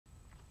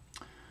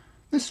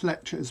This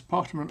lecture is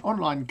part of an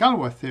online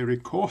Galois theory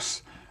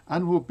course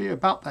and will be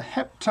about the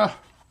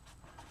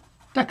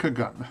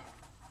heptadecagon,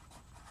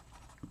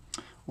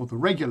 or the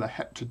regular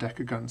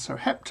heptadecagon. So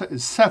hepta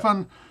is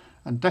 7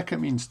 and deca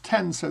means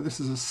 10, so this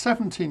is a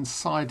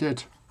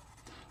 17-sided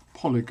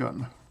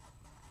polygon.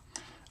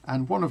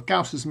 And one of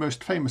Gauss's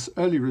most famous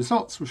early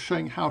results was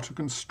showing how to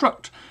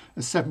construct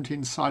a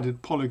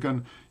 17-sided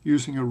polygon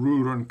using a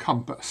ruler and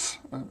compass.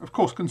 Of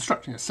course,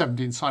 constructing a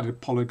 17-sided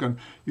polygon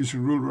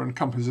using ruler and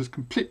compass is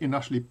completely and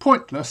utterly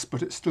pointless,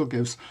 but it still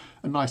gives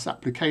a nice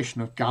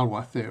application of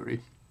Galois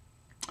theory.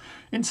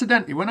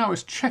 Incidentally, when I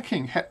was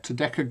checking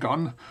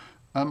heptadecagon,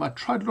 I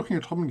tried looking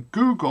it up on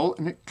Google,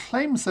 and it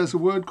claims there's a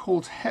word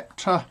called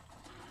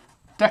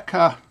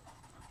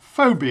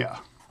heptadecaphobia,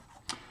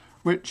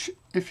 which,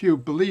 if you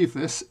believe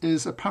this,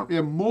 is apparently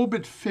a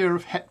morbid fear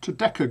of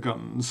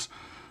heptadecagons.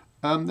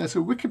 There's a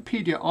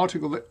Wikipedia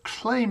article that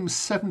claims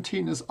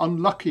 17 is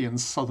unlucky in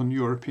southern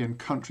European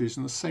countries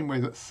in the same way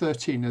that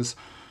 13 is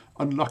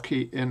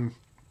unlucky in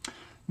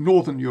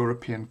northern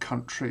European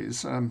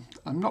countries. I'm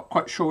not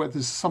quite sure whether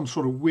this is some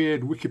sort of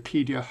weird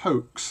Wikipedia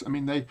hoax. I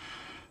mean, they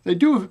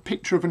do have a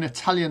picture of an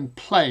Italian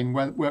plane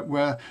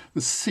where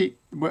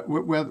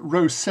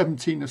row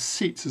 17 of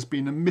seats has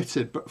been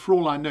omitted, but for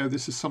all I know,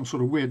 this is some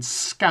sort of weird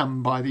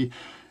scam by the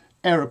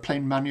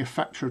aeroplane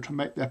manufacturer to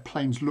make their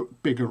planes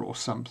look bigger or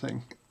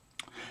something.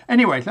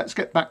 Anyway, let's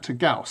get back to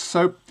Gauss.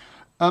 So,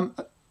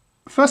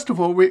 first of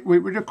all, we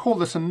recall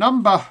that a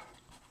number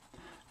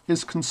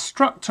is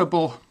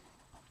constructible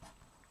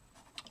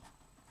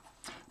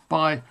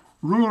by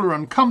ruler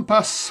and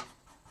compass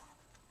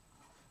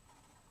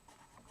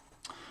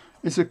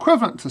is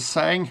equivalent to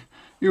saying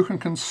you can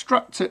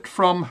construct it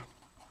from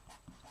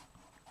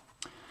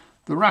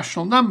the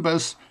rational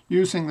numbers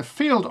using the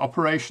field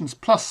operations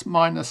plus,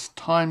 minus,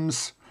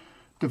 times,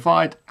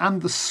 divide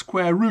and the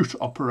square root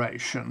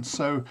operation.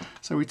 So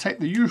we take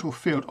the usual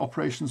field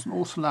operations and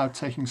also allow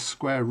taking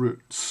square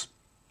roots.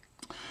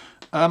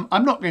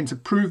 I'm not going to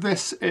prove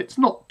this. It's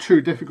not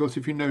too difficult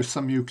if you know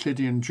some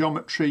Euclidean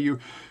geometry.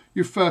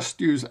 You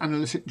first use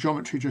analytic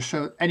geometry to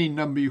show that any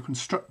number you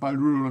construct by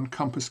ruler and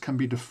compass can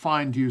be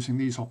defined using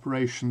these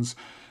operations.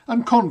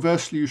 And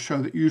conversely, you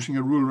show that using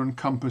a ruler and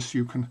compass,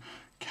 you can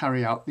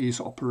carry out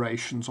these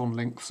operations on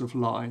lengths of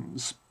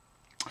lines.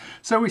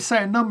 So we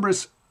say a number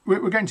is,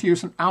 we're going to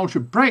use an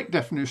algebraic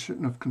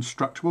definition of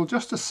constructible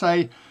just to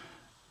say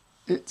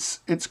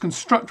it's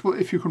constructible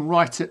if you can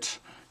write it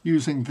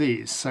using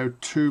these. So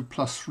 2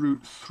 plus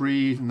root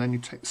 3, and then you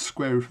take the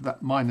square root of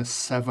that minus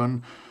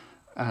 7,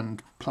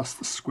 and plus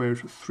the square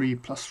root of 3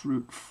 plus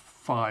root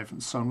 5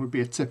 and so on would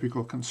be a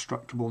typical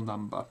constructible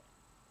number.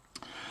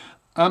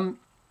 At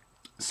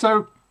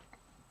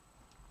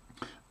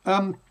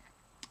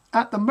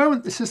the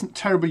moment this isn't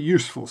terribly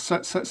useful, so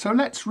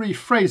let's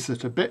rephrase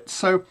it a bit.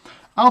 So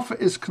alpha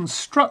is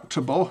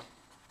constructible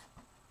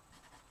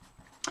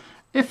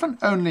if and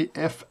only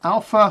if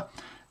alpha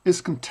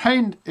is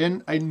contained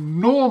in a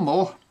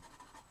normal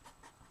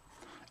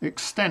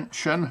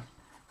extension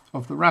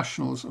of the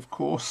rationals, of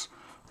course,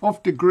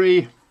 of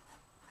degree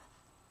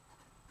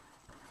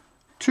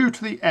 2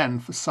 to the n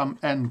for some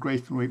n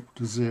greater than or equal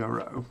to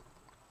 0.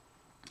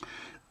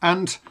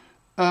 And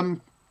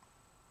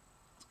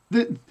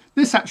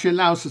this actually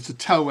allows us to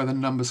tell whether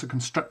numbers are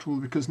constructible,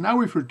 because now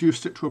we've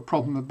reduced it to a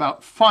problem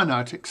about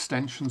finite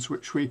extensions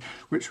which we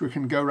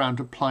can go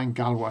around applying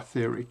Galois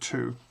theory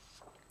to.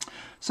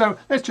 So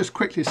let's just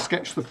quickly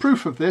sketch the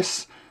proof of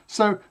this.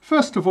 So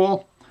first of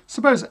all,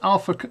 suppose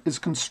alpha is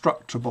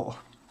constructible.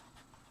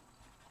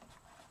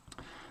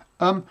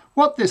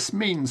 What this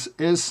means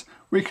is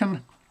we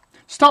can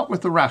start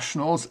with the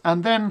rationals,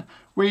 and then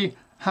we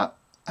have,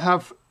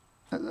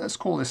 let's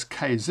call this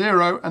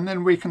K0, and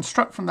then we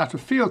construct from that a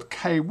field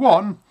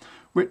K1,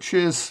 which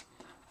is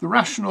the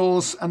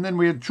rationals, and then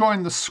we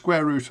adjoin the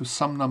square root of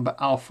some number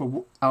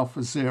alpha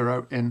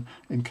 0 in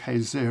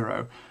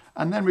K0.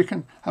 And then we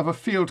can have a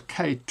field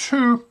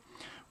K2,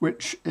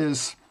 which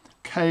is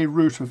K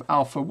root of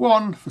alpha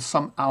 1 for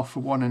some alpha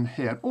 1 in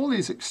here. All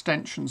these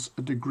extensions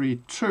are degree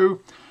 2.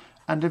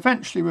 And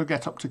eventually we'll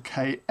get up to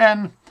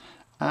Kn,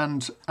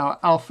 and our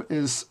alpha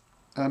is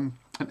an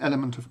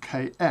element of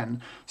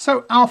Kn.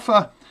 So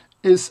alpha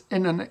is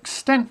in an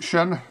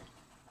extension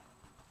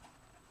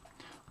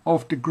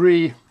of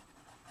degree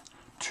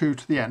 2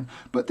 to the n.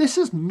 But this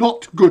is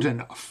not good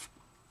enough,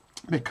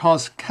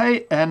 because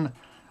Kn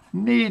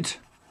need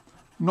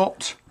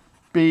not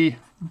be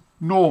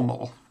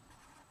normal.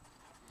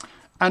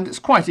 And it's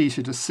quite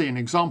easy to see an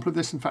example of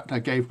this. In fact, I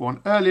gave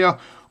one earlier.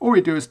 All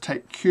we do is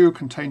take q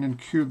contained in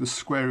q the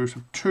square root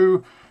of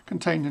 2,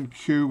 contained in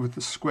q with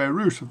the square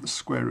root of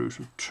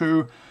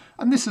 2.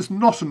 And this is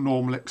not a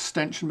normal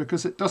extension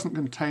because it doesn't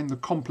contain the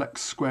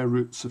complex square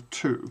roots of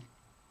 2.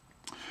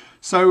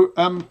 So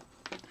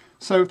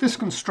this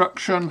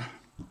construction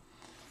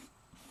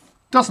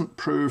doesn't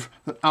prove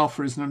that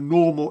alpha is in a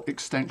normal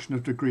extension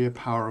of degree of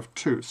power of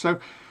 2. So,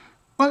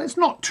 well, it's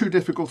not too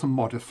difficult to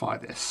modify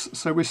this.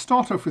 So we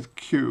start off with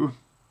q,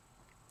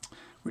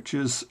 which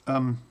is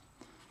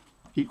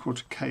equal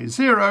to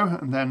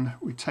k0, and then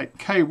we take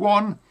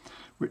k1,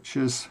 which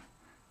is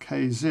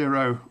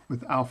k0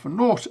 with alpha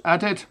naught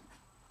added.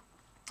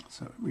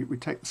 So we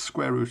take the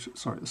square root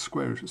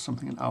of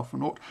something in alpha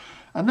naught.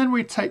 And then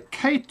we take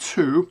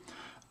k2.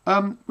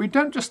 We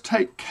don't just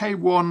take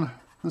k1,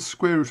 the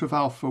square root of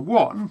alpha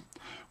 1.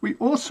 We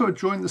also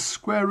adjoin the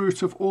square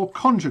root of all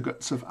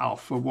conjugates of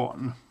alpha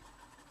 1.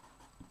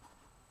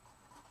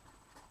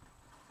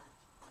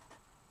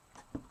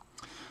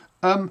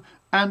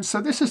 And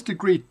so this is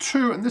degree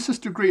 2, and this is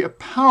degree a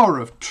power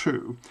of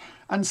 2.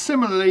 And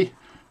similarly,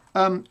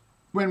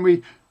 when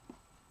we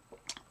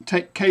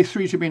take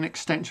k3 to be an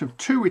extension of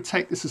 2, we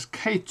take this as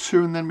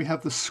k2, and then we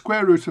have the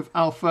square root of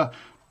alpha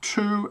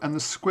 2 and the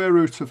square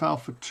root of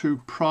alpha 2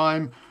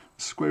 prime,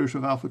 the square root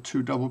of alpha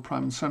 2 double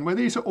prime, and so on, where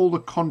these are all the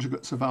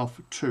conjugates of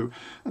alpha 2.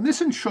 And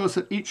this ensures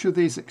that each of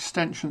these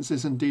extensions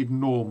is indeed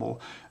normal.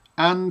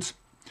 And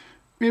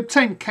we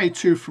obtain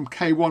k2 from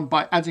k1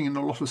 by adding in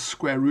a lot of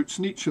square roots,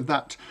 and each of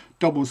that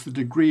doubles the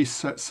degree,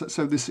 so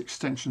this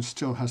extension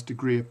still has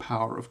degree a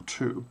power of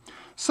 2.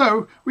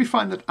 So we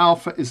find that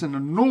alpha is in a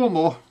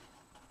normal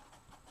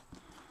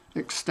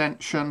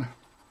extension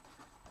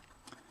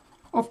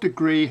of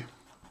degree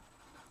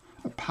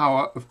a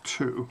power of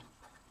 2.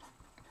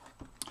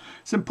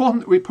 It's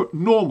important that we put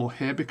normal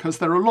here because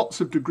there are lots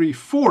of degree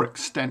 4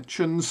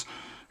 extensions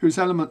whose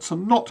elements are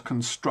not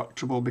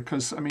constructible,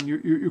 because, I mean,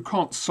 you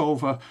can't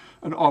solve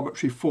an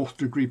arbitrary 4th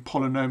degree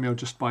polynomial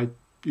just by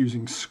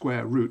using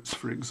square roots,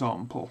 for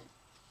example.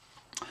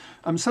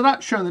 So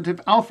that's shown that if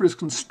alpha is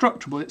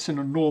constructible, it's in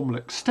a normal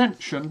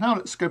extension. Now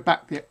let's go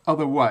back the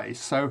other way.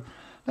 So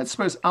let's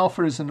suppose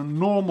alpha is in a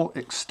normal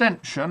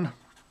extension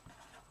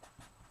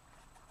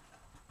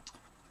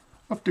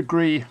of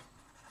degree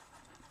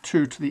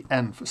 2 to the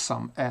n for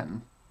some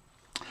n.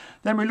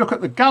 Then we look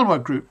at the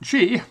Galois group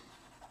G,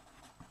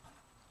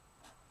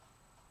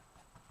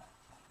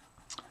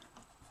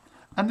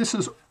 and this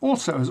is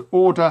also as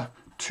order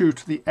 2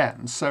 to the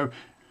n. So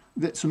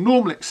it's a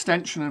normal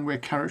extension and we're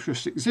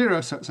characteristic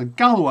 0, so it's a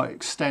Galois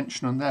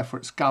extension, and therefore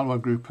its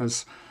Galois group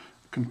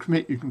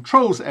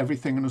controls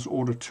everything and is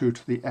order 2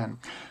 to the n.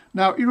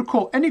 Now you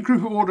recall any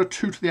group of order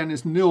 2 to the n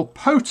is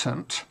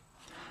nilpotent,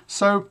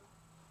 so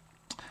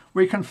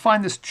we can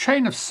find this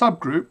chain of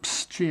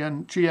subgroups,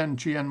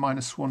 gn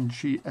minus 1,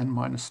 gn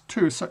minus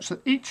 2, such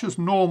that each is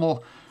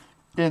normal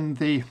in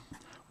the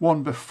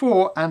one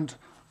before, and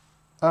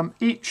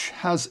each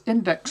has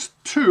index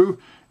 2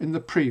 in the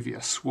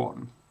previous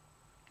one.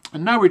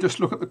 And now we just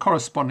look at the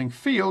corresponding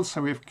fields.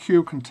 So we have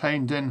Q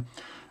contained in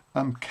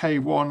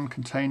K1,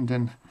 contained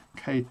in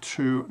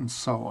K2, and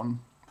so on,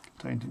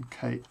 contained in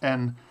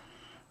Kn,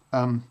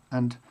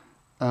 and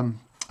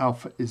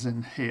alpha is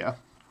in here.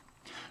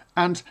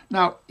 And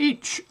now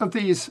each of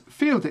these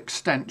field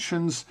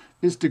extensions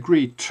is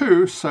degree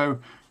 2, so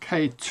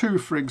K2,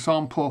 for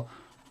example,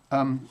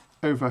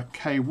 over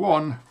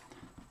K1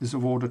 is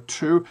of order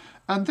 2,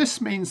 and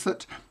this means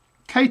that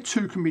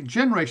K2 can be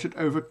generated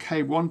over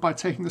K1 by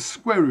taking the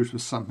square root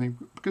of something,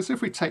 because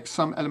if we take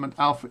some element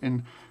alpha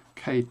in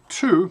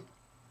K2,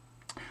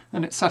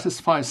 then it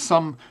satisfies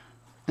some,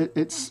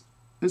 it's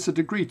a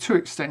degree 2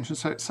 extension,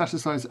 so it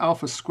satisfies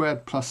alpha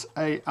squared plus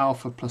A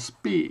alpha plus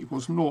B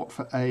equals 0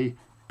 for A,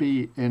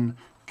 B in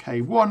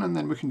K1, and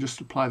then we can just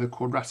apply the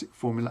quadratic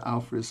formula.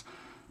 Alpha is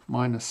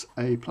minus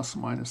A plus or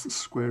minus the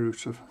square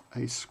root of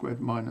A squared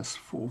minus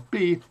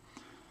 4B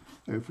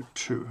over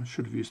 2. I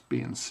should have used B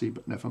and C,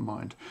 but never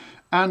mind.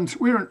 And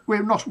we're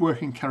not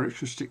working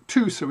characteristic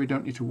 2, so we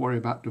don't need to worry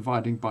about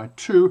dividing by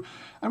 2.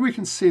 And we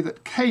can see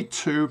that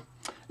K2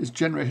 is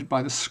generated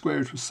by the square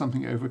root of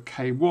something over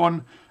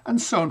K1,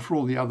 and so on for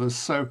all the others.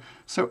 So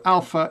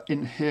alpha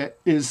in here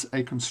is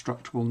a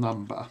constructible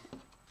number.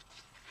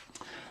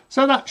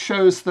 So that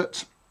shows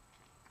that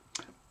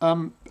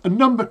a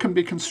number can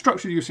be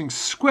constructed using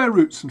square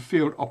roots and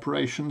field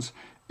operations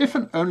if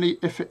and only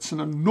if it's in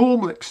a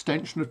normal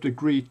extension of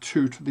degree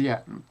 2 to the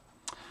n.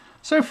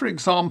 So for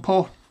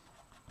example,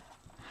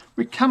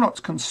 we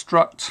cannot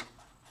construct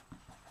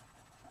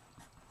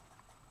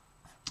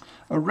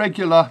a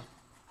regular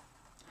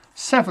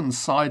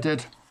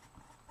 7-sided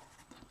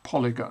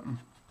polygon.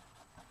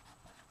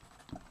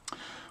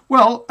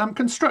 Well,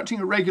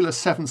 constructing a regular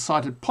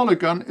 7-sided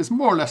polygon is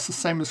more or less the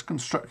same as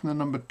constructing the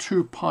number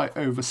 2 pi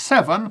over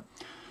 7,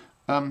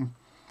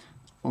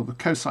 or the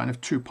cosine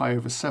of 2 pi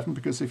over 7,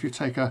 because if you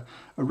take a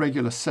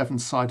regular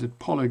 7-sided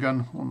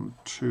polygon, 1,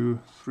 2,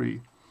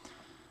 3,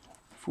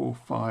 4,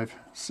 5,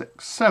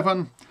 6,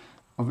 7,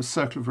 of a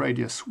circle of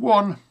radius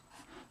 1,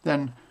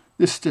 then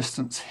this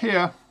distance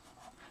here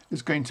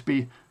is going to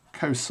be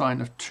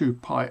cosine of 2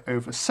 pi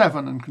over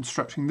 7, and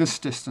constructing this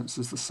distance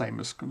is the same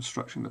as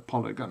constructing the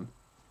polygon.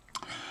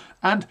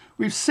 And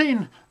we've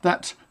seen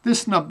that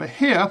this number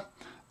here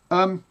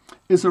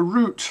is a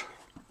root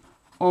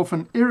of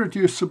an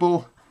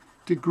irreducible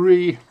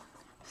degree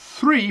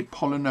 3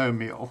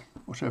 polynomial,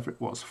 whatever it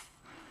was,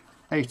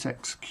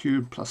 8x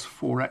cubed plus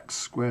 4x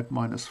squared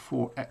minus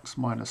 4x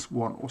minus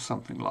 1, or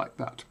something like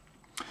that.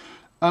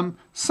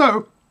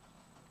 So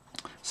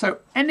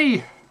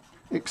any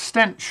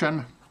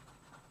extension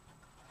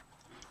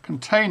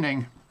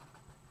containing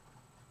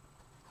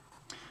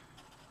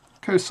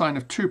cosine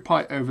of 2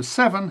 pi over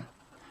 7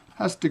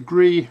 has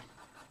degree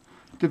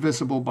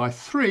divisible by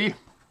 3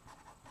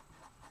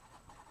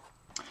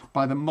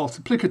 by the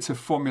multiplicative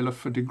formula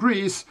for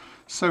degrees,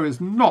 so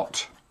is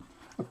not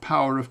a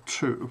power of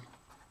 2.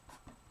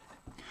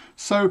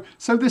 So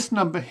this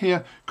number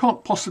here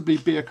can't possibly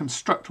be a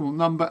constructible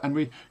number, and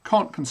we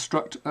can't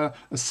construct a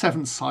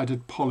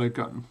 7-sided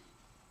polygon.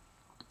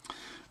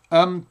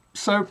 Now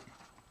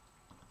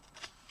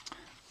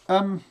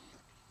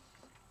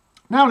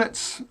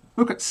let's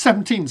look at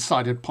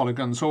 17-sided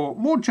polygons, or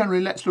more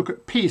generally, let's look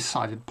at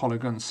p-sided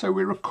polygons. So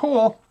we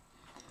recall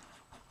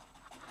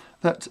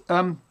that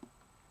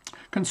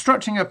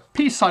constructing a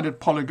p-sided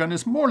polygon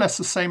is more or less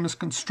the same as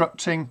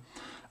constructing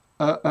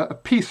a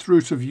p-th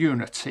root of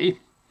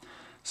unity.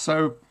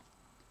 So,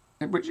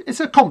 which is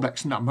a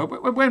complex number.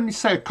 When we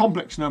say a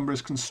complex number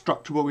is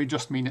constructible, we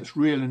just mean its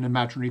real and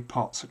imaginary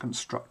parts are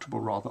constructible,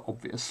 rather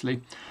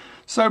obviously.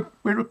 So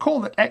we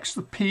recall that x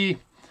to the p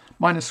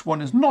minus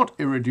 1 is not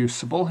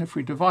irreducible. If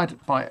we divide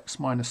it by x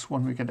minus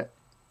 1, we get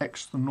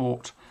x to the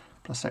 0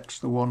 plus x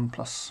to the 1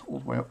 plus all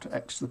the way up to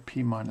x to the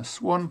p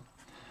minus 1.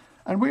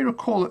 And we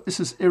recall that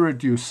this is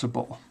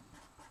irreducible.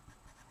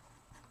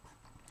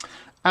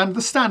 And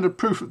the standard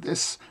proof of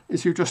this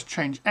is you just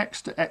change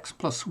x to x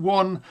plus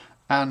 1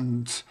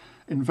 and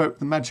invoke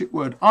the magic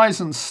word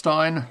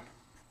Eisenstein.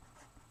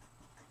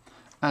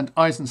 And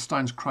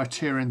Eisenstein's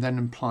criterion then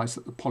implies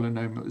that the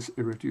polynomial is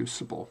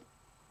irreducible.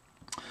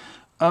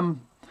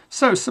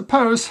 So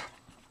suppose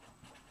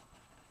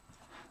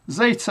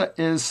zeta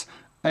is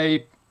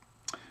a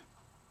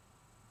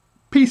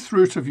p-th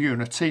root of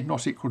unity,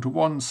 not equal to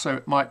 1, so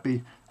it might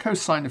be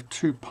cosine of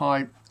 2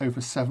 pi over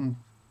 7,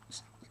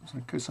 so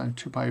cosine of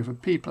 2 pi over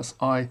p plus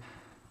I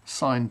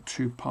sine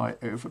 2 pi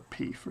over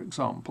p, for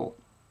example.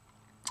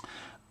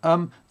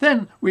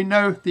 Then we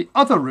know the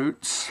other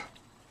roots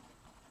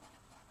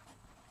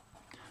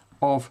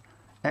of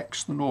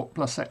x to the 0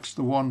 plus x to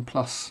the 1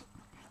 plus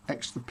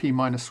x to the p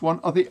minus 1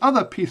 are the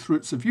other p-th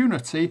roots of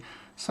unity,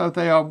 so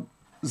they are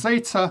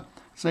zeta,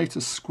 zeta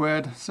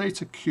squared,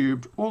 zeta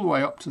cubed, all the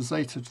way up to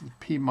zeta to the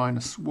p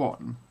minus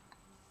 1.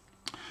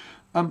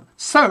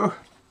 So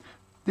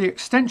the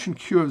extension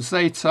q of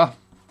zeta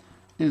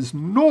is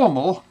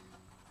normal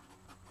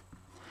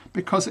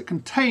because it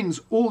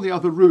contains all the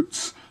other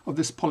roots of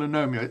this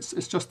polynomial.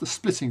 It's just the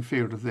splitting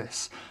field of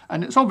this.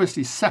 And it's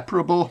obviously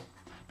separable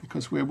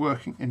because we're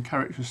working in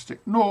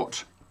characteristic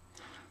naught.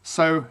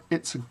 So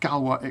it's a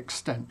Galois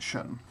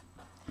extension.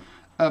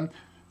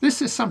 This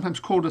is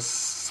sometimes called a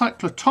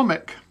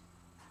cyclotomic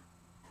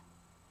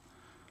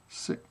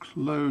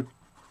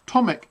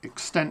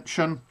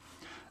extension.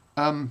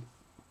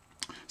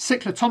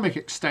 Cyclotomic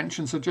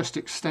extensions are just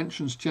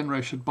extensions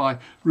generated by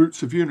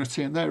roots of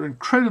unity, and they're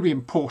incredibly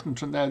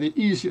important, and they're the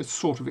easiest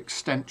sort of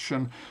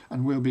extension,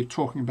 and we'll be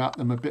talking about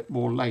them a bit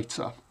more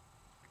later.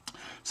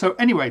 So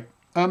anyway,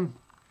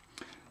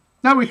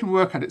 now we can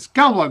work out its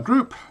Galois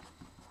group.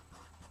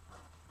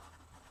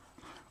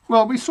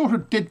 Well, we sort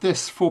of did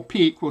this for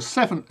p equals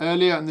 7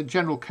 earlier, and the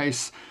general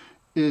case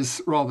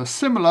is rather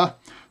similar.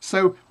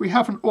 So we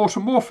have an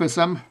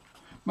automorphism,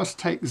 must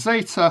take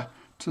zeta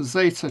to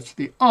zeta to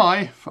the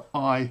I for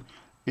I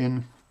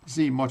in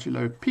z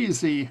modulo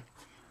pz,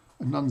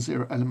 a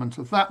non-zero element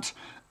of that.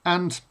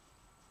 And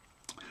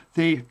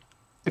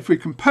if we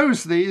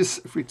compose these,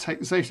 if we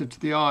take zeta to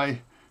the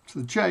I to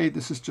the j,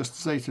 this is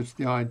just zeta to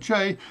the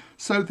ij.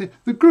 So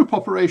the group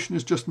operation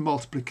is just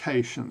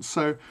multiplication.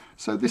 So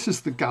this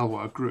is the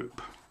Galois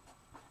group.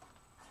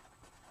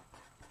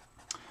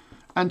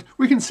 And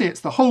we can see it's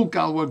the whole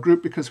Galois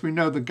group because we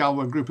know the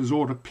Galois group is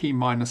order p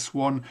minus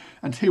 1.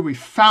 And here we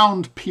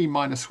found p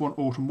minus 1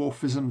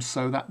 automorphisms,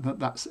 so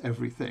that's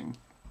everything.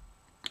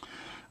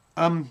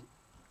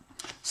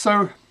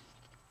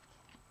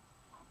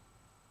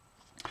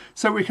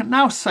 So we can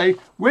now say,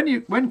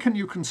 when can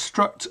you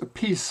construct a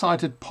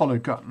p-sided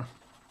polygon?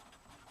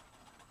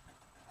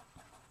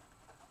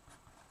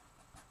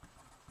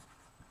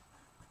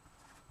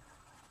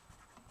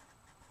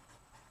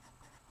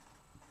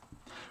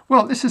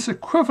 Well, this is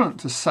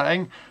equivalent to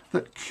saying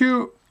that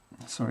q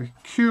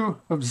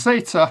of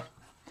zeta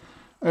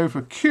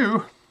over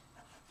q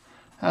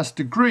has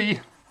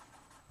degree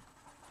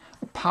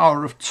a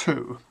power of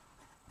 2.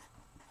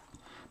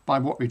 By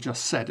what we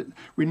just said.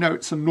 We know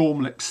it's a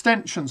normal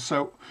extension,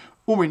 so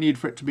all we need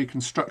for it to be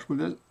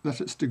constructible is that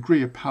its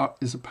degree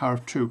is a power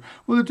of 2.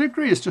 Well, the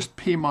degree is just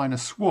p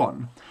minus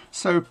 1.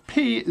 So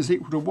p is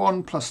equal to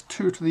 1 plus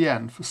 2 to the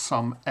n for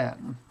some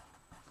n.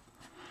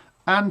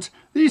 And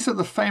these are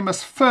the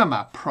famous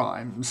Fermat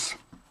primes.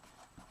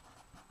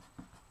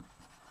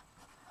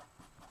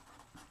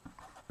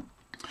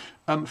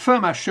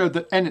 Fermat showed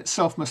that n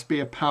itself must be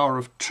a power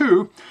of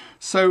 2.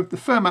 So the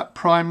Fermat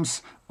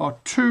primes are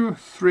 2,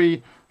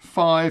 3,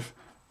 5,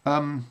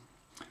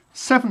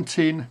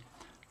 17,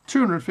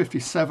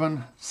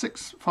 257,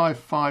 6, 5,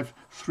 5,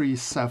 3,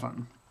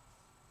 7.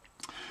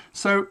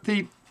 So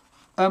the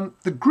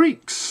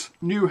Greeks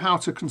knew how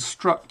to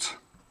construct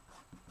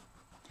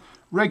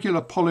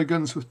regular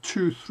polygons with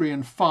 2, 3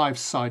 and 5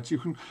 sides. You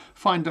can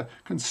find a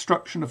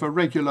construction of a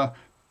regular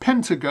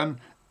pentagon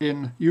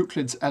in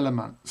Euclid's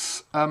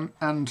Elements.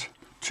 And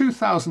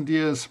 2,000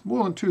 years,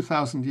 more than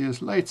 2,000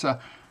 years later,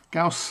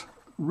 Gauss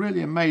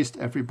really amazed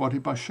everybody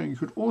by showing you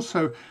could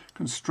also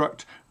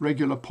construct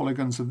regular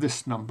polygons of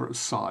this number of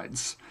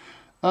sides.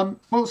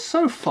 Well,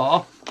 so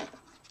far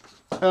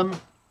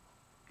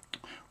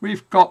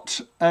we've got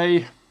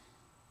a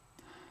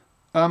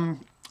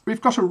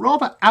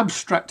rather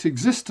abstract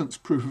existence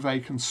proof of a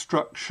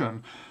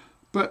construction,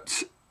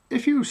 but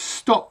if you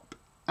stop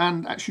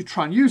and actually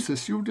try and use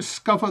this, you'll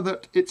discover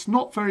that it's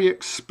not very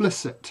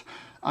explicit.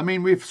 I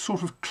mean, we've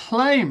sort of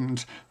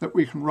claimed that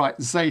we can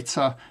write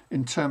zeta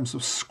in terms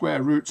of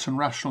square roots and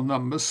rational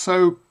numbers,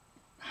 so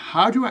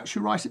how do you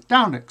actually write it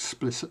down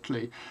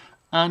explicitly?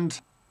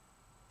 And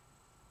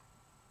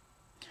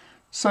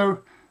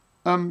so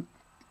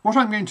what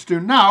I'm going to do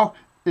now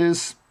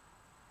is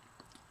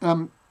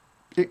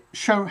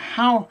show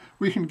how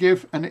we can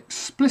give an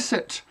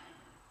explicit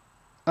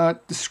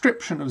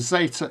description of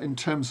zeta in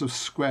terms of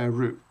square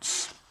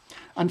roots.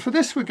 And for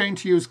this we're going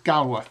to use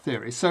Galois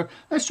theory. So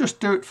let's just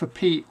do it for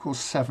p equals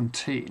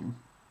 17.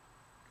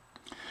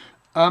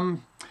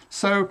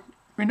 So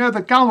we know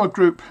the Galois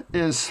group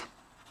is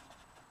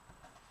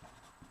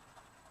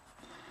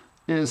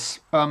z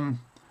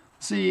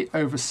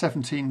over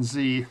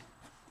 17z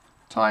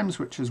times,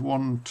 which is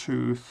 1,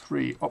 2,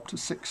 3 up to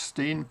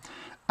 16.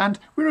 And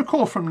we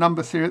recall from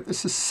number theory that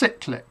this is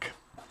cyclic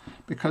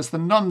because the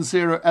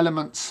non-zero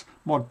elements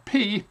mod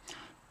p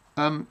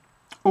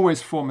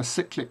always form a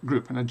cyclic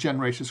group, and a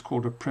generator is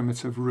called a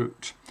primitive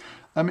root.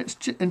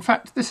 In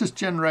fact, this is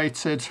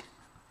generated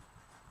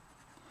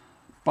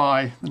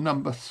by the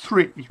number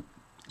 3.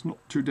 It's not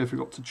too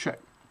difficult to check.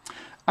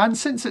 And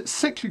since it's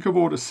cyclic of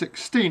order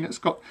 16, it's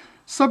got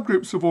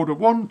subgroups of order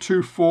 1,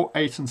 2, 4,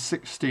 8 and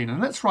 16. And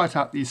let's write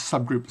out these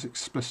subgroups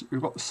explicitly.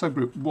 We've got the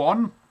subgroup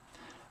 1,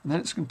 and then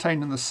it's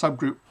contained in the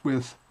subgroup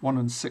with 1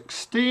 and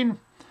 16,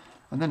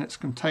 and then it's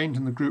contained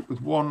in the group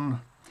with 1,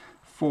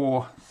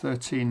 4,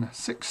 13,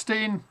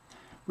 16,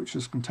 which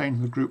is contained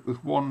in the group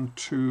with 1,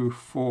 2,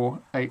 4,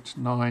 8,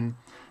 9,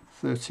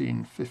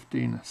 13,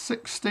 15,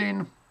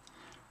 16,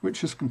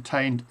 which is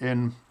contained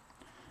in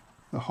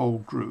the whole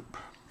group.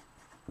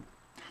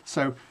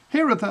 So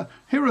here are the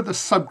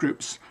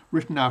subgroups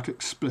written out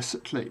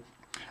explicitly.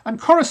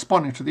 And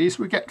corresponding to these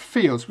we get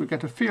fields. We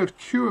get a field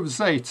Q of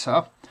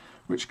zeta,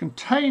 which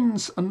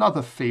contains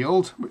another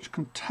field, which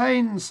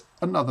contains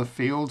another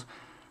field,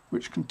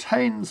 which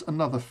contains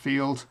another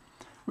field,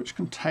 which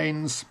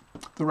contains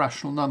the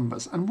rational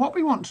numbers. And what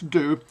we want to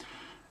do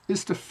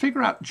is to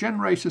figure out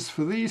generators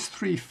for these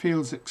 3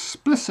 fields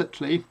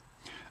explicitly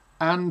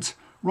and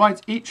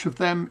write each of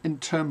them in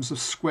terms of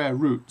square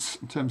roots,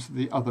 in terms of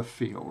the other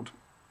field.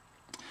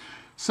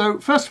 So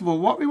first of all,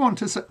 what we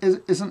want is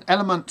an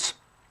element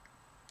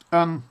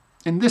in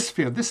this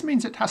field. This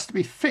means it has to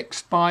be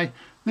fixed by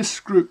this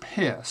group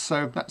here.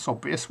 So that's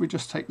obvious. We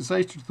just take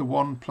zeta to the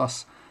 1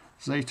 plus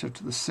zeta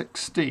to the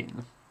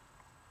 16.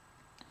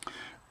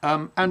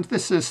 And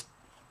this is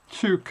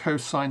 2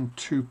 cosine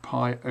 2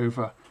 pi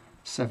over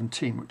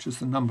 17, which is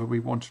the number we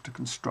wanted to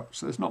construct.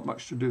 So there's not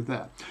much to do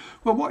there.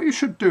 Well, what you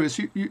should do is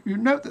you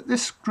note that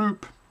this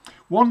group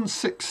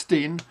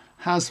 116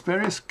 has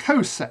various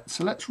cosets.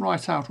 So let's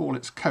write out all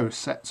its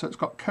cosets. So it's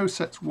got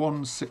cosets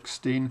 1,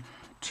 16,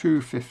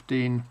 2,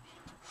 15,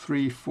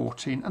 3,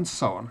 14, and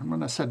so on. And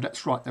when I said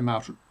let's write them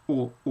out,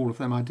 all of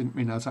them, I didn't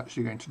mean I was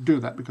actually going to do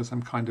that because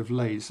I'm kind of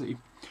lazy.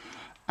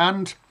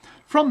 And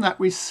from that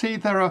we see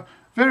there are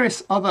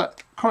various other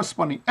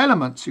corresponding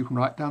elements you can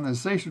write down.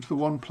 There's zeta to the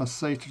 1 plus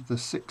zeta to the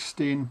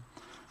 16,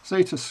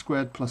 zeta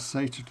squared plus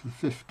zeta to the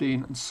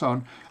 15, and so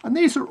on. And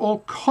these are all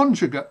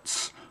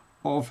conjugates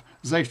of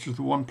zeta to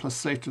the 1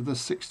 plus zeta to the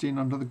 16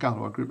 under the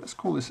Galois group. Let's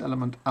call this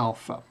element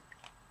alpha.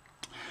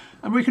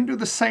 And we can do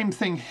the same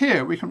thing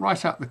here. We can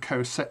write out the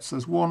cosets.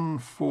 There's 1,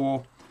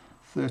 4,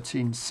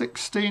 13,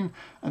 16,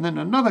 and then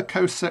another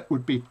coset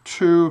would be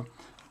 2,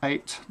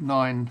 8,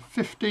 9,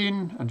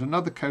 15, and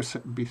another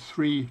coset would be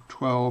 3,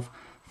 12,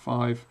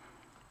 5,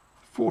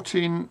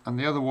 14, and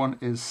the other one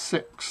is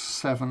 6,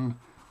 7,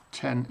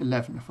 10,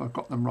 11, if I've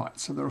got them right.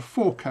 So there are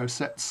 4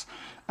 cosets,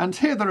 and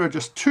here there are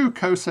just 2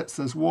 cosets.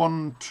 There's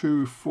 1,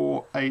 2,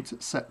 4, 8,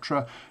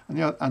 etc., and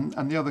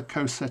the other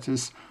coset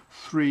is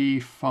 3,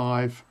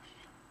 5,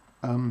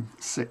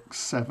 6,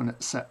 7,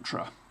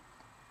 etc.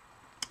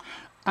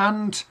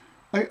 And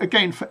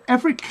again, for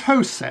every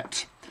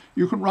coset,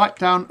 you can write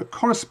down a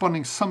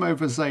corresponding sum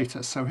over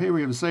zeta. So here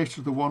we have zeta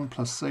to the 1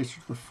 plus zeta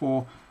to the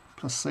 4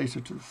 plus zeta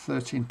to the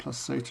 13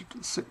 plus zeta to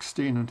the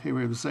 16. And here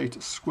we have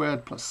zeta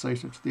squared plus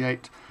zeta to the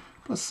 8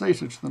 plus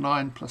zeta to the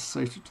 9 plus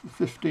zeta to the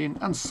 15,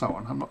 and so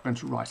on. I'm not going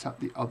to write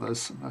out the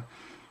others.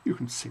 You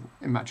can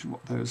imagine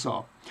what those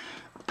are.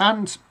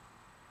 And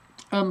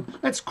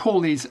let's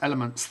call these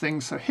elements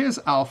things. So here's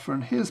alpha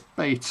and here's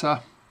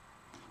beta.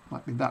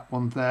 Might be that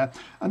one there.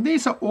 And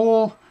these are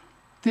all...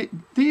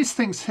 These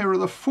things here are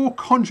the 4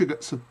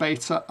 conjugates of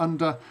beta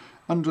under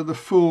the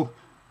full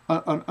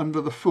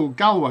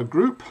Galois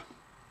group,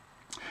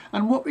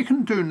 And what we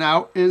can do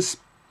now is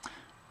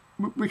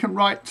we can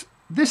write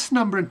this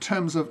number in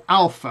terms of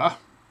alpha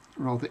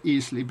rather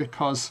easily,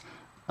 because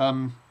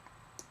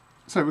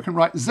so we can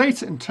write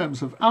zeta in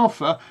terms of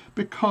alpha,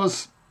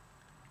 because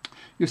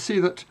you see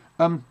that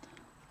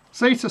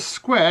zeta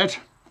squared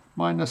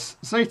minus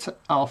zeta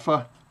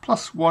alpha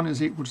plus 1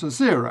 is equal to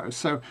 0.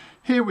 So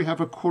here we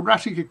have a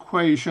quadratic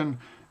equation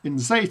in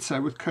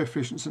zeta with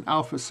coefficients in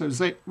alpha, so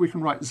we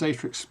can write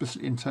zeta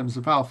explicitly in terms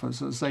of alpha.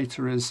 So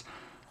zeta is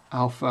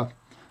alpha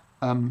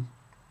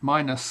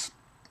minus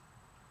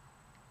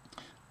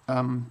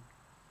the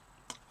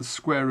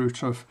square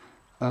root of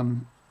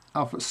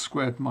alpha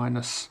squared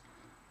minus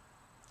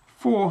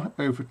 4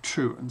 over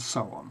 2, and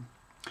so on.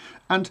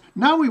 And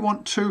now we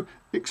want to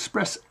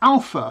express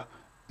alpha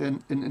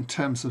in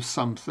terms of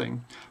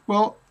something.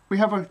 Well, we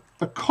have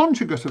a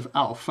conjugate of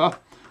alpha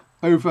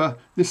over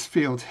this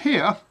field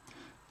here.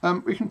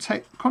 We can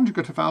take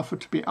conjugate of alpha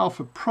to be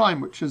alpha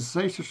prime, which is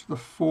zeta to the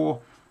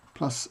 4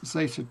 plus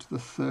zeta to the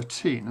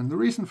 13. And the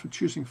reason for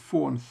choosing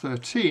 4 and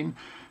 13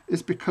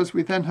 is because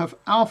we then have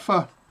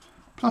alpha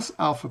plus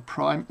alpha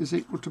prime is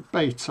equal to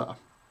beta.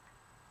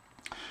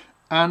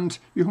 And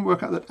you can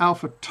work out that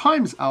alpha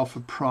times alpha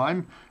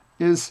prime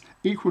is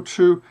equal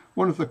to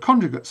one of the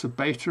conjugates of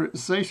beta.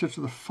 It's zeta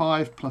to the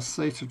 5 plus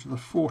zeta to the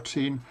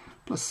 14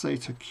 plus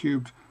zeta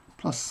cubed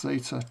plus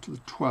zeta to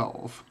the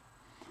 12,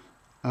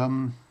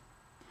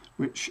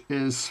 which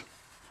is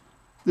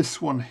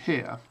this one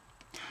here.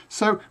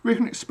 So we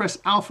can express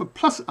alpha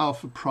plus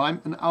alpha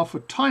prime and alpha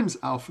times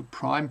alpha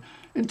prime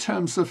in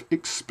terms of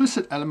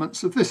explicit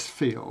elements of this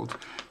field.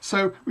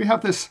 So we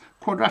have this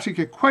quadratic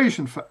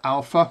equation for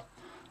alpha.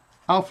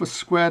 Alpha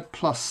squared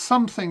plus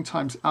something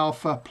times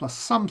alpha plus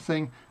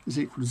something is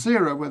equal to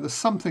 0, where the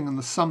something and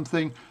the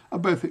something are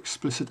both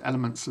explicit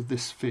elements of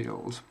this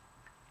field.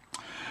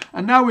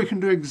 And now we can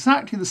do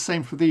exactly the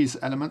same for these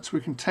elements. We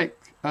can take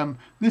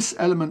this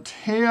element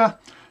here,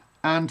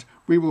 and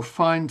we will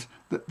find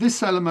that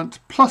this element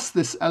plus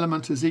this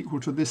element is equal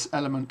to this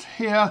element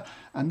here,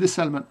 and this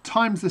element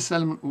times this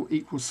element will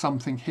equal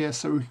something here,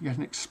 so we can get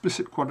an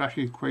explicit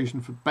quadratic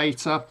equation for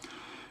beta.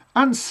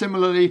 And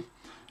similarly,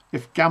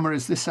 if gamma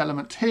is this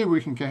element here,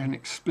 we can get an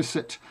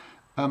explicit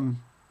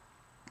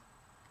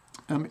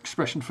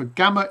expression for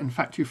gamma. In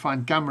fact, you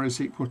find gamma is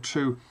equal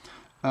to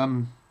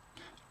the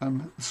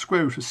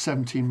square root of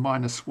 17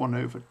 minus 1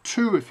 over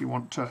 2 if you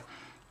want to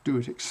do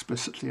it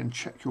explicitly and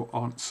check your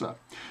answer.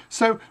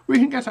 So we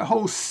can get a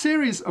whole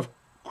series of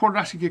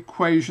quadratic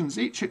equations,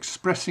 each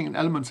expressing an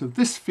element of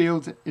this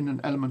field in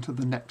an element of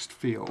the next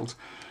field.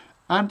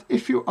 And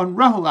if you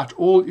unravel that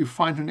all, you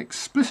find an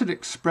explicit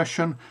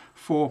expression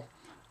for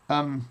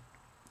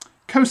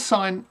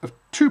cosine of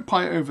 2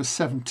 pi over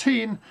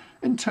 17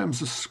 in terms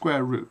of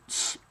square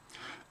roots.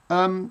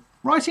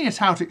 Writing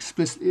it out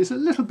explicitly is a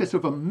little bit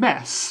of a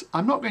mess.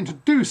 I'm not going to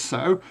do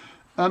so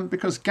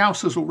because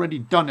Gauss has already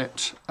done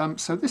it.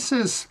 So this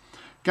is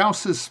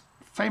Gauss's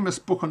famous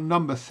book on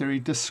number theory,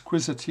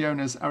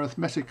 Disquisitiones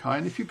Arithmeticae.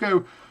 And if you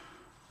go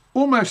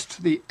almost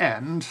to the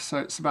end, so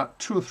it's about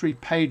 2 or 3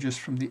 pages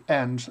from the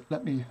end,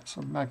 let me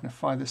sort of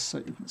magnify this so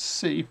you can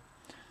see.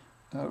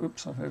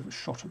 Oops, I've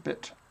overshot a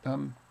bit.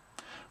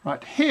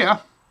 Right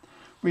here,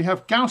 we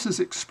have Gauss's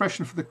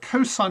expression for the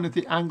cosine of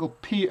the angle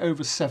P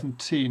over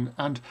 17,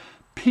 and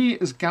P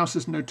is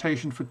Gauss's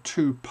notation for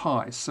 2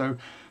 pi. So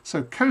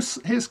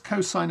here's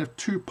cosine of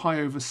 2 pi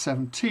over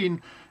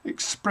 17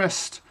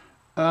 expressed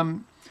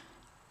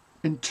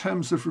in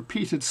terms of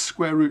repeated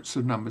square roots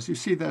of numbers. You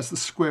see there's the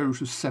square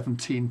root of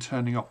 17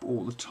 turning up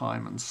all the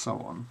time, and so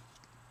on.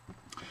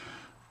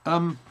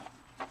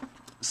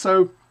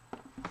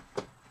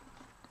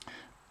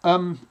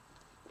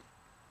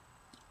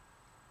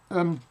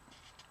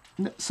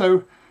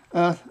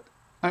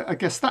 I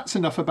guess that's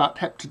enough about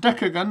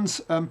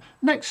heptadecagons.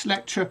 Next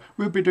lecture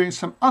we'll be doing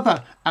some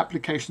other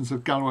applications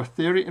of Galois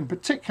theory. In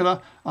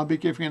particular, I'll be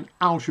giving an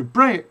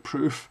algebraic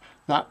proof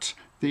that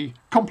the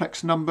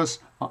complex numbers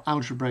are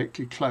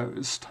algebraically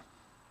closed.